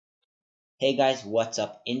Hey guys, what's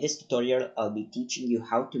up? In this tutorial, I'll be teaching you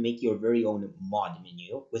how to make your very own mod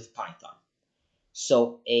menu with Python.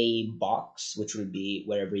 So a box, which will be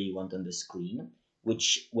wherever you want on the screen,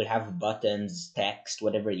 which will have buttons, text,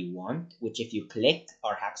 whatever you want, which if you click,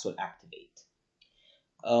 our hacks will activate.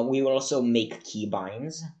 We will also make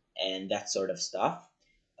keybinds and that sort of stuff.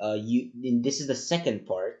 This is the second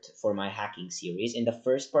part for my hacking series. In the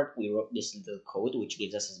first part, we wrote this little code which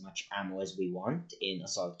gives us as much ammo as we want in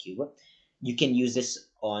Assault Cube. You can use this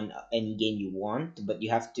on any game you want, but you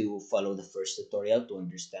have to follow the first tutorial to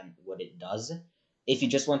understand what it does. If you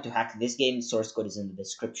just want to hack this game, source code is in the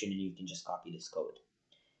description and you can just copy this code.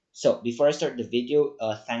 So before I start the video,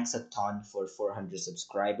 thanks a ton for 400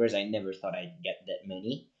 subscribers. I never thought I'd get that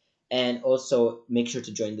many. And also make sure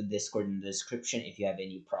to join the Discord in the description if you have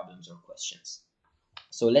any problems or questions.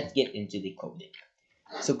 So let's get into the coding.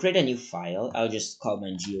 So create a new file. I'll just call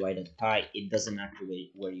mine GUI.py. It doesn't matter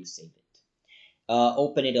where you save it.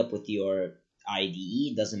 Open it up with your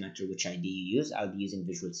IDE. Doesn't matter which IDE you use. I'll be using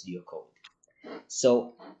Visual Studio Code.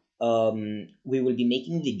 So we will be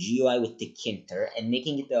making the GUI with Tkinter and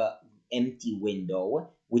making it a empty window,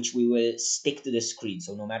 which we will stick to the screen.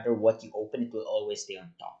 So no matter what you open, it will always stay on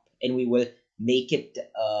top. And we will make it.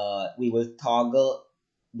 We will toggle.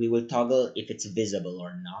 We will toggle if it's visible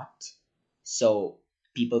or not, so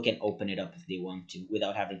people can open it up if they want to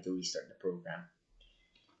without having to restart the program.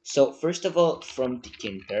 So first of all, from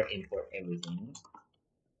Tkinter, import everything.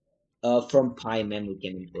 From Pymem, we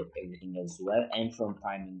can import everything as well, and from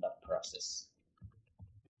Pymem.process.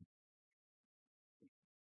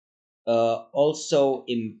 Also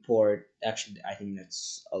import, actually, I think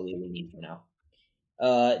that's all we will need for now.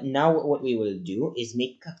 Now what we will do is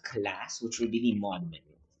make a class, which will be the mod menu.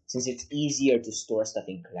 Since it's easier to store stuff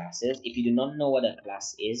in classes, if you do not know what a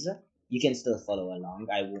class is, you can still follow along.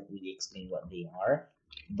 I won't really explain what they are,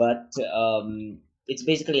 but it's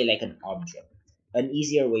basically like an object, an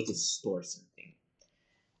easier way to store something.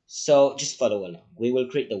 So just follow along. We will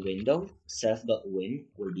create the window. Self.win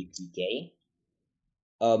will be tk.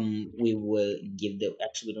 We will give the,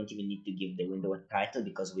 actually we don't even need to give the window a title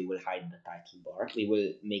because we will hide the title bar. We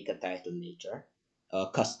will make a title later, a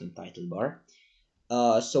custom title bar.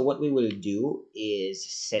 So what we will do is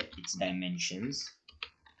set its dimensions,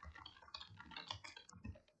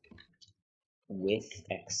 width,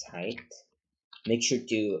 x height. Make sure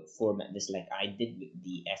to format this like I did with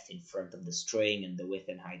the f in front of the string and the width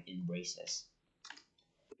and height in braces.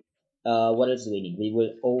 What else do we need? We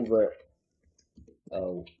will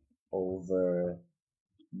over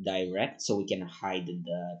direct, so we can hide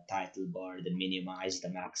the title bar, the minimize, the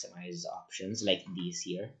maximize options like these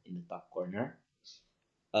here in the top corner.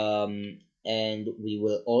 And we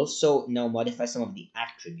will also now modify some of the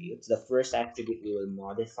attributes. The first attribute we will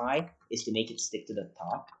modify is to make it stick to the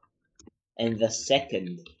top, and the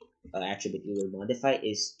second attribute we will modify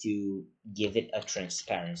is to give it a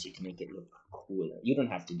transparency to make it look cooler. You don't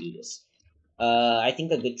have to do this. I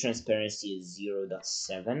think a good transparency is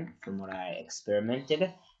 0.7 from what I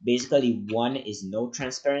experimented. Basically, 1 is no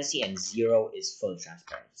transparency and 0 is full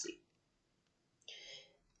transparency.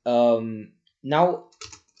 Now,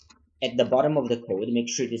 at the bottom of the code, make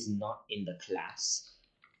sure it is not in the class.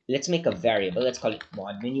 Let's make a variable. Let's call it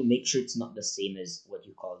mod menu. Make sure it's not the same as what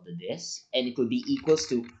you called this. And it will be equals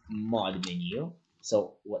to mod menu.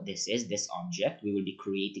 So what this is, this object, we will be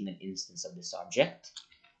creating an instance of this object.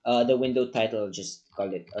 The window title, I'll just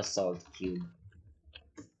call it Assault Cube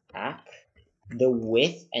Hack. The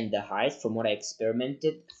width and the height, from what I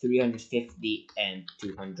experimented, 350 and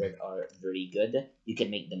 200 are very good. You can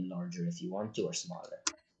make them larger if you want to, or smaller.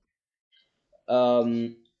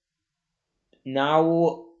 Now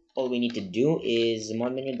all we need to do is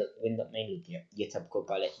mod menu window menu here. GitHub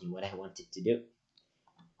Copilot me what I wanted to do.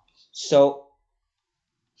 So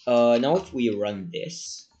now if we run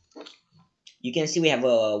this, you can see we have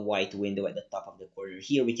a white window at the top of the corner.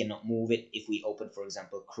 Here we cannot move it. If we open, for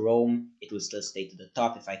example, Chrome, it will still stay to the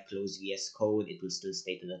top. If I close VS Code, it will still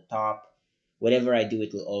stay to the top. Whatever I do,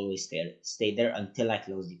 it will always stay there until I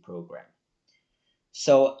close the program.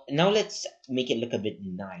 So now let's make it look a bit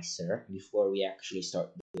nicer before we actually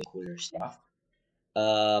start doing cooler stuff.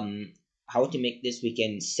 How to make this, we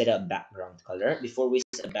can set a background color. Before we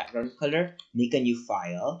set a background color, make a new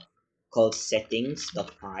file called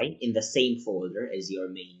settings.py in the same folder as your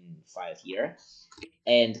main file here,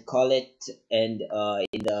 and call it, and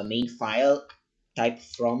in the main file type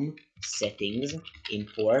from settings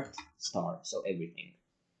import star, so everything.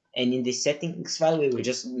 And in the settings file we will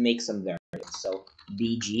just make some variables. So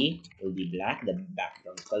bg will be black, the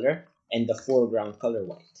background color, and the foreground color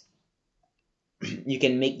white. you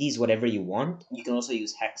can make these whatever you want. You can also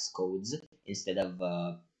use hex codes instead of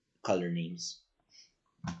color names.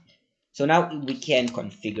 So now we can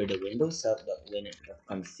configure the window.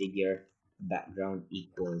 Self.win.configure background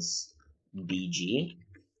equals bg.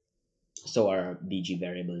 So our bg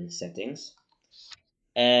variable in settings.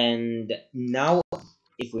 And now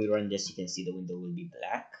if we run this, you can see the window will be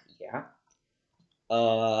black. Yeah.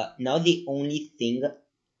 Now the only thing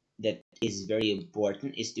that is very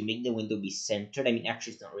important is to make the window be centered. I mean,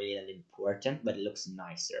 actually, it's not really that important, but it looks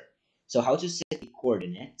nicer. So how to set the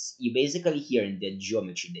coordinates? You basically here in the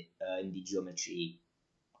geometry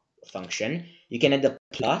function, you can add the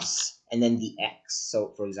plus and then the x.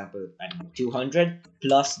 So for example, I don't know, 200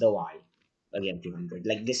 plus the y. Again, 200.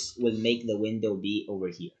 Like this will make the window be over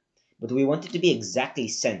here. But we want it to be exactly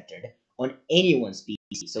centered on anyone's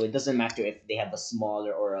PC. So it doesn't matter if they have a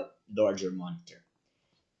smaller or a larger monitor.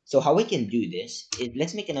 So how we can do this is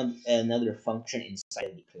let's make another function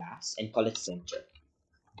inside the class and call it center.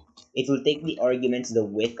 It will take the arguments the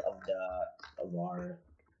width of our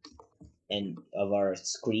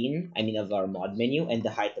screen, I mean of our mod menu, and the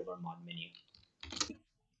height of our mod menu.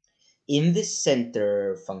 In this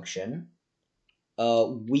center function,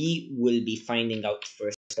 we will be finding out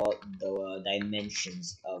first of all the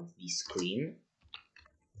dimensions of the screen.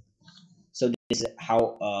 So this is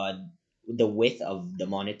how the width of the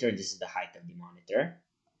monitor, and this is the height of the monitor.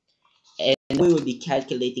 And we will be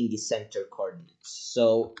calculating the center coordinates.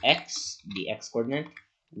 So the x coordinate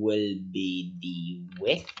will be the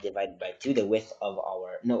width divided by 2, the width of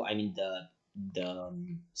our, no, I mean the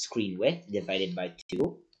screen width divided by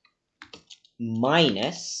 2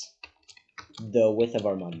 minus the width of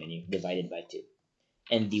our mod menu divided by 2.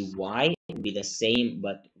 And the y will be the same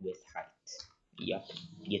but with height. Yup,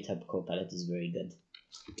 GitHub Copilot is very good.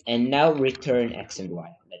 And now return x and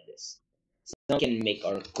y like this. So now we can make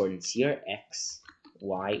our coordinates here. X,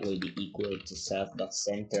 y will be equal to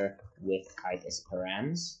self.center with height as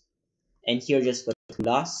params. And here just put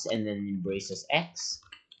plus and then in braces x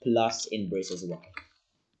plus in braces y.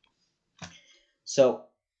 So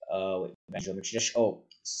wait, geometry dash. Oh,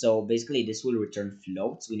 so basically this will return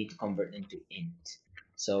floats. We need to convert them to int.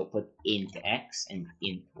 So put int x and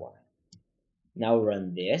int y. Now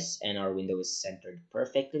run this and our window is centered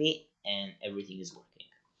perfectly and everything is working.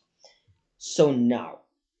 So now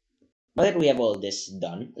that we have all this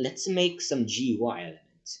done, let's make some GUI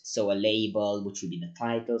elements. So a label, which would be the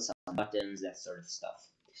title, some buttons, that sort of stuff.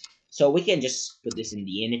 So we can just put this in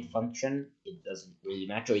the init function. It doesn't really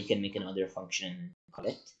matter. You can make another function and call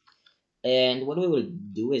it. And what we will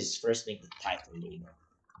do is first make the title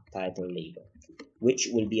label, which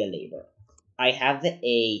will be a label. I have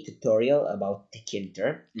a tutorial about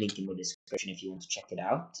Tkinter, link in the description if you want to check it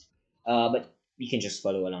out. But you can just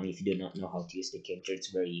follow along if you do not know how to use Tkinter.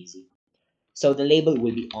 It's very easy. So the label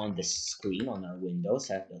will be on the screen on our window,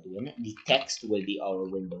 self.win. The text will be our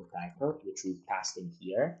window title, which we passed in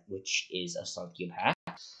here, which is a SaltCube hack.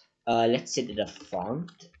 Let's set the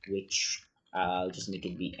font, which I'll just make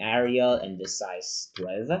it be Arial and the size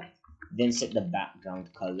 12. Then set the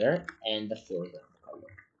background color and the foreground color.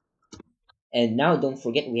 And now don't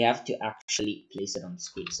forget we have to actually place it on the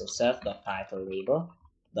screen. So self.title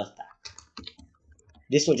label.tag.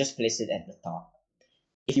 This will just place it at the top.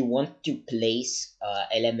 If you want to place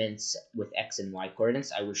elements with x and y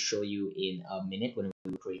coordinates, I will show you in a minute when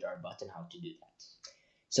we create our button how to do that.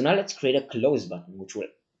 So now let's create a close button which will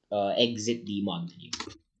exit the mod menu.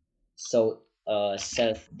 So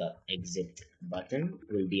self.exit button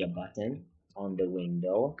will be a button on the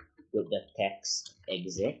window with the text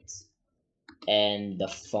exit and the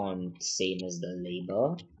font same as the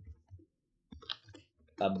label,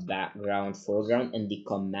 a background, foreground, and the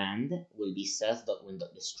command will be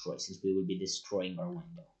self.win.destroy since we will be destroying our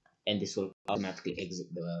window, and this will automatically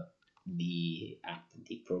exit the app,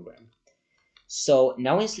 the program. So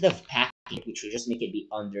now instead of packing, which will just make it be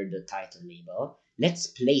under the title label, let's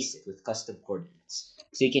place it with custom coordinates.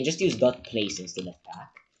 So you can just use .place instead of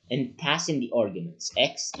pack and pass in the arguments.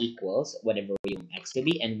 X equals whatever you want x to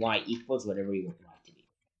be and y equals whatever you want y to be.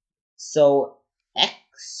 So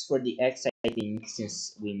x, for the x, I think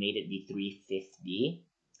since we made it the 350,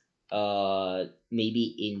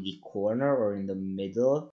 maybe in the corner or in the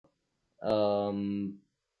middle.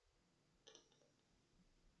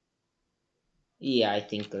 Yeah, I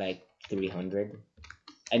think like 300.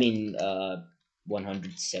 I mean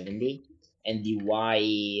 170, and the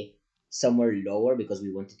y somewhere lower because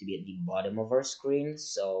we want it to be at the bottom of our screen,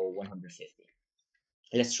 so 150.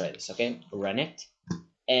 Let's try this. Okay, run it.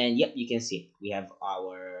 And yep, you can see we have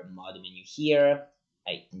our mod menu here.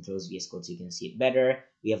 I can close VS Code so you can see it better.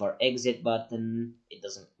 We have our exit button. It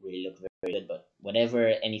doesn't really look very very good, but whatever.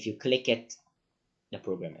 And if you click it, the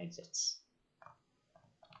program exits.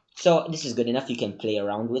 So this is good enough. You can play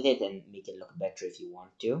around with it and make it look better if you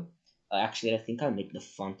want to. Actually, I think I'll make the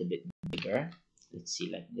font a bit bigger. Let's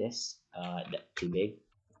see, like this. Too big.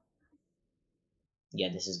 Yeah,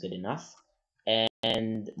 this is good enough.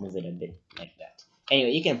 And move it a bit like that.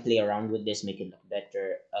 Anyway, you can play around with this, make it look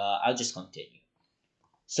better. I'll just continue.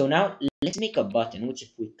 So now let's make a button, which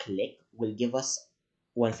if we click, will give us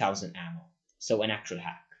 1000 ammo. So an actual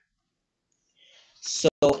hack. So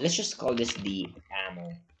let's just call this the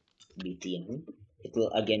ammo BTN. It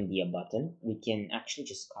will again be a button. We can actually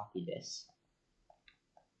just copy this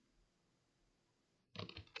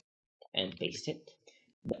and paste it.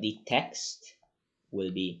 But the text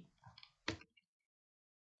will be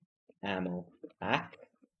ammo hack,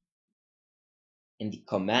 and the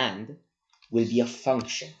command will be a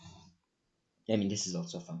function. I mean, this is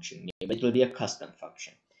also a function, yeah, but it will be a custom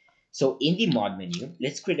function. So in the mod menu,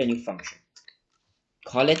 let's create a new function.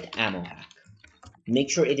 Call it ammo hack. Make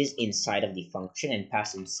sure it is inside of the function and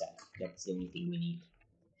pass in self. That's the only thing we need.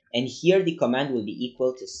 And here the command will be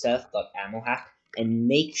equal to self.ammohack, and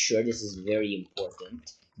make sure, this is very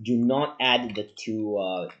important, do not add the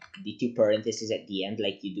two parentheses at the end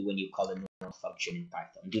like you do when you call a normal function in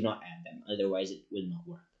Python. Do not add them, otherwise it will not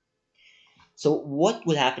work. So what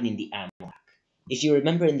will happen in the ammo hack? If you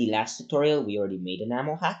remember in the last tutorial, we already made an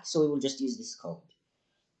ammo hack, so we will just use this code.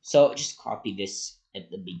 So just copy this at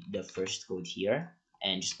the first code here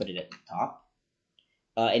and just put it at the top.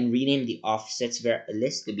 And rename the offsets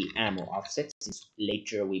list to be ammo offsets, since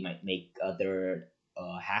later we might make other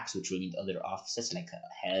hacks which will need other offsets like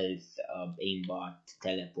health, aimbot,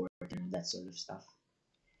 teleport, and that sort of stuff.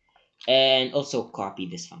 And also copy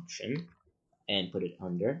this function and put it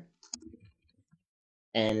under.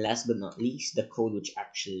 And last but not least, the code which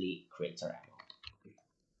actually creates our ammo.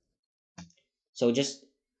 So just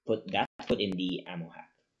put in the ammo hack.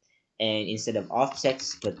 And instead of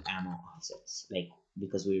offsets, put ammo offsets, like,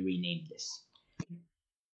 because we renamed this.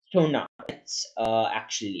 So now let's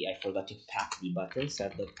actually, I forgot to pack the button.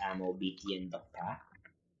 Set.ammo btn.pack.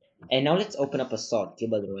 And now let's open up a salt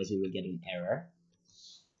cube, otherwise we will get an error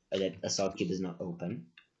that a salt cube is not open.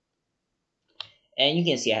 And you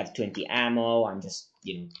can see I have 20 ammo. I'm just,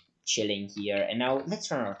 chilling here. And now let's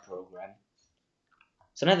run our program.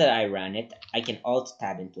 So now that I ran it, I can alt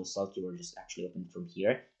tab into a salt cube or just actually open it from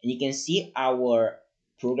here. And you can see our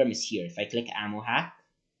program is here. If I click ammo hack,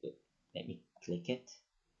 let me click it.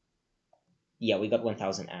 Yeah, we got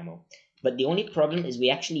 1000 ammo. But the only problem is we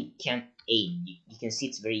actually can't aim. You can see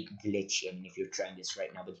it's very glitchy. I mean, if you're trying this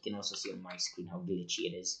right now, but you can also see on my screen how glitchy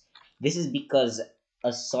it is. This is because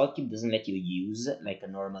a salt cube doesn't let you use like a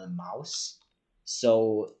normal mouse.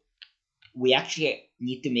 So we actually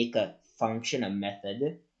need to make a function, a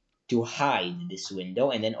method, to hide this window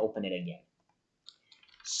and then open it again.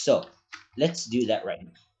 So let's do that right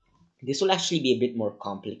now. This will actually be a bit more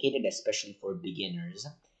complicated, especially for beginners,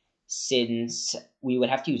 since we would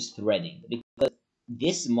have to use threading, because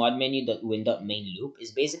this mod menu.win.main loop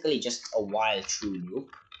is basically just a while true loop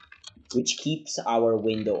which keeps our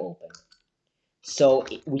window open. So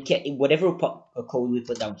we can, whatever code we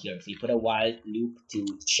put down here, if we put a while loop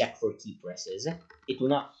to check for key presses, it will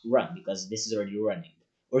not run because this is already running.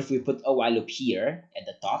 Or if we put a while loop here at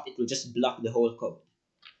the top, it will just block the whole code.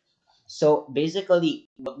 So basically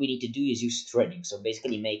what we need to do is use threading. So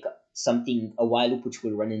basically make a while loop which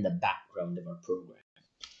will run in the background of our program.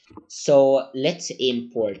 So let's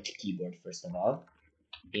import keyboard first of all.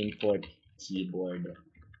 Import keyboard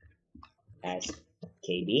as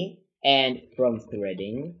KB, and from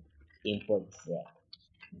threading import thread.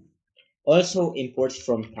 Also import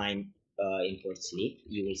from time import sleep.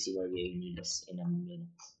 You will see where we need this in a minute.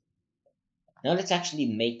 Now let's actually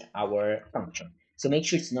make our function. So make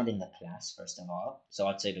sure it's not in the class first of all. So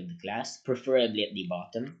outside of the class, preferably at the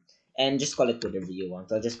bottom, and just call it whatever you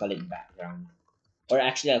want. I'll just call it background, or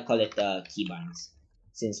actually I'll call it keybinds,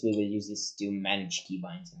 since we will use this to manage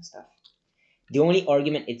keybinds and stuff. The only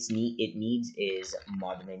argument it needs is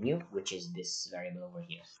mod menu, which is this variable over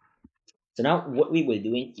here. So now what we will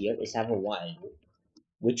do in here is have a while loop,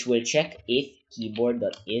 which will check if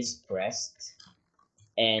keyboard.isPressed,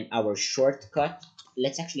 and our shortcut,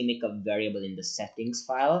 let's actually make a variable in the settings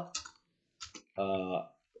file,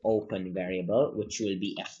 open variable, which will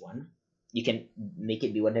be F1. You can make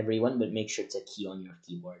it be whatever you want, but make sure it's a key on your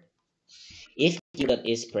keyboard. If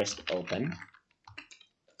keyboard.isPressed open,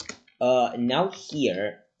 now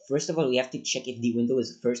here, first of all, we have to check if the window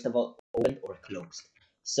is first of all opened or closed.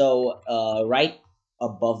 So right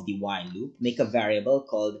above the while loop, make a variable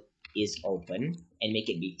called isOpen and make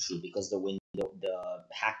it be true because the window the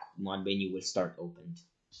hack mod menu will start opened.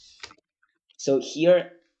 So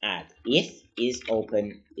here at if is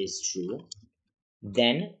open is true,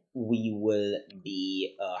 then we will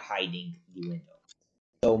be hiding the window.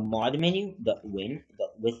 So mod menu dot win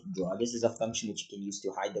dot withdraw. This is a function which you can use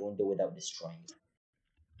to hide the window without destroying it.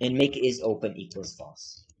 And make is open equals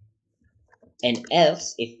false. And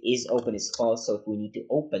else if is open is false, so if we need to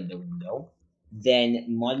open the window, then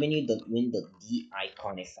mod menu dot win dot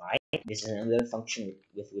de-iconify. This is another function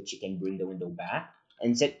with which you can bring the window back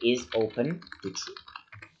and set is open to true.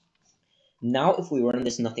 Now if we run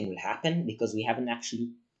this, nothing will happen because we haven't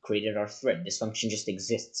actually created our thread. This function just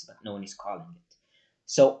exists, but no one is calling it.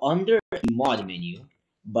 So under the mod menu,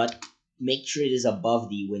 but make sure it is above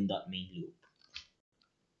the win.main loop,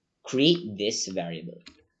 create this variable,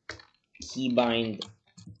 keybind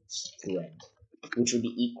thread, which will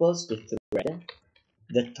be equals to thread.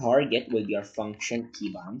 The target will be our function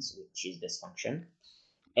keybinds, which is this function,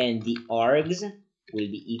 and the args will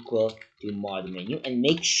be equal to mod menu, and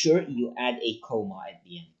make sure you add a comma at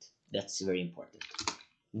the end. That's very important.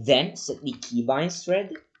 Then set the keybinds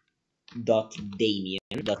thread dot Damien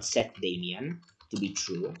dot set Damien to be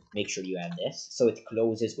true. Make sure you add this so it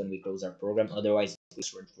closes when we close our program. Otherwise,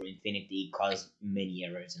 it's word for infinity, cause many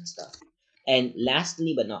errors and stuff. And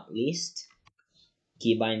lastly but not least,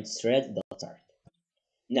 keybinds thread dot start.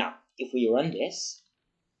 Now, if we run this,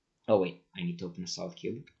 oh wait, I need to open a solid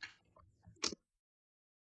cube.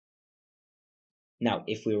 Now,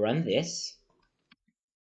 if we run this,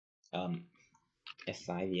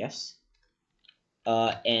 F5, yes.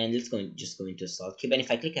 And let's just go into a solid cube. And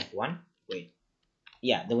if I click F1, wait,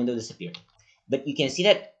 yeah, the window disappeared. But you can see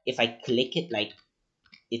that if I click it, like,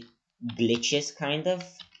 it glitches kind of.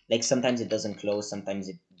 Like sometimes it doesn't close, sometimes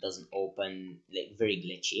it doesn't open, like very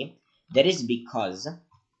glitchy. That is because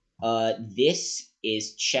this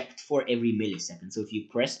is checked for every millisecond. So if you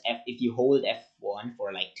if you hold F1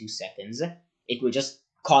 for like 2 seconds, it will just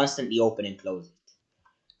constantly open and close it.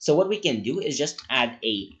 So what we can do is just add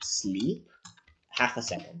a sleep half a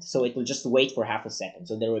second. So it will just wait for half a second.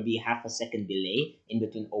 So there will be half a second delay in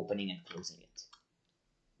between opening and closing it.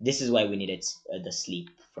 This is why we needed the sleep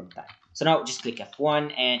from time. So now just click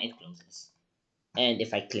F1 and it closes. And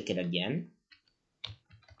if I click it again,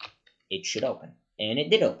 it should open. And it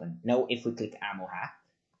did open. Now if we click ammo hack,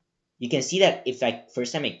 you can see that if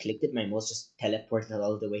first time I clicked it, my mouse just teleported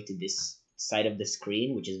all the way to this side of the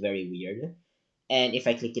screen, which is very weird. And if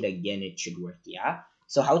I click it again, it should work, yeah.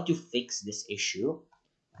 So how to fix this issue?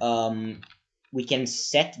 We can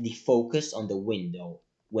set the focus on the window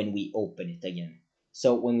when we open it again.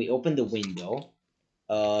 So when we open the window,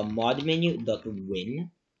 mod menu dot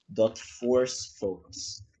win dot force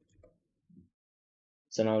focus.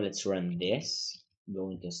 So now let's run this. Go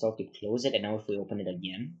into stock to close it, and now if we open it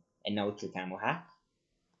again, and now we click ammo hack.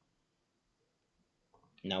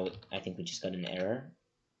 Now I think we just got an error.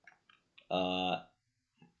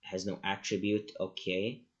 Has no attribute.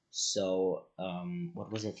 Okay. So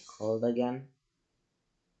what was it called again?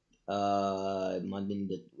 Mod menu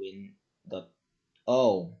dot win dot.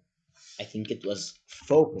 Oh, I think it was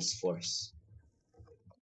focus force.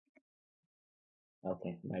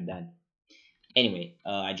 Okay, my bad. Anyway,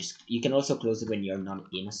 you can also close it when you're not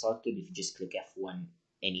in a socket if you just click F1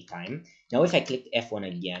 anytime. Now if I click F1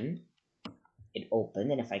 again, it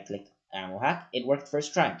opened, and if I click ammo hack, it worked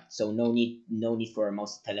first try. So no need for a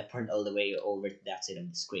mouse to teleport all the way over to that side of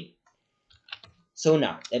the screen. So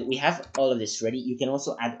now that we have all of this ready, you can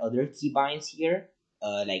also add other keybinds here.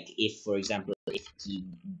 Like if, for example, if key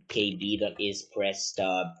KB dot is pressed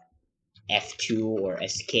F2 or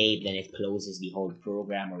escape, then it closes the whole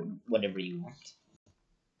program or whatever you want.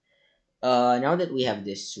 Now that we have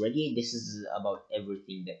this ready, this is about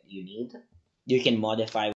everything that you need. You can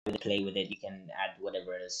modify with it, play with it, you can add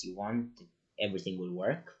whatever else you want. Everything will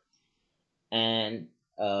work. And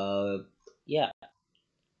yeah.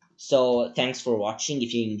 So thanks for watching.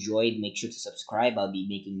 If you enjoyed, make sure to subscribe. I'll be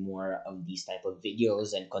making more of these type of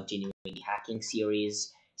videos and continuing the hacking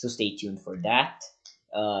series. So stay tuned for that.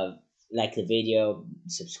 Like the video,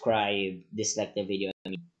 subscribe, dislike the video. I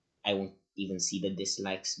mean, I won't even see the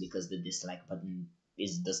dislikes because the dislike button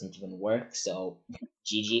doesn't even work. So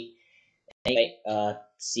GG. Anyway,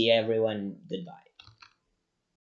 see everyone. Goodbye.